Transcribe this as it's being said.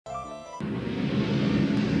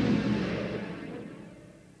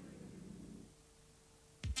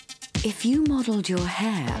If you modelled your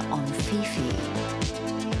hair on Fifi,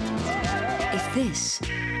 if this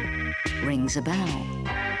rings a bell,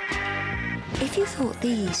 if you thought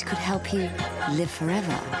these could help you live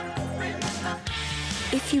forever,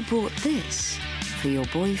 if you bought this for your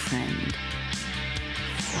boyfriend,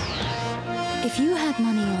 if you had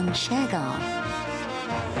money on Chegar,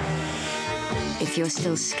 if you're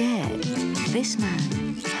still scared, this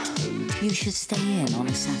man, you should stay in on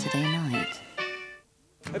a Saturday night.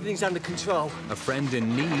 Everything's under control. A friend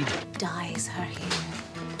in need Dyes her hair.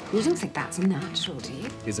 You don't think that's natural, do you?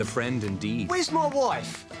 is a friend indeed. Where's my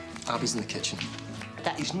wife? Abby's in the kitchen.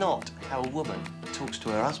 That is not how a woman talks to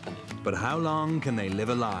her husband. But how long can they live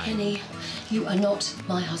a lie? Kenny, you are not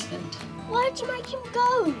my husband. Why'd you make him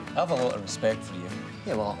go? I have a lot of respect for you.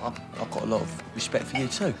 Yeah, well, I've got a lot of respect for you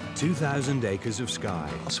too. 2,000 Acres of Sky.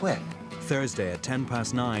 I swear. Thursday at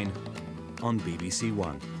 9:10 on BBC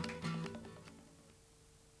One.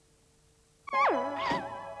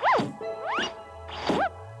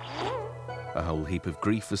 A whole heap of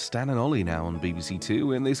grief for Stan and Ollie now on BBC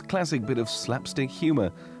Two in this classic bit of slapstick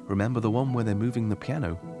humour. Remember the one where they're moving the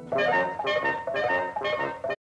piano?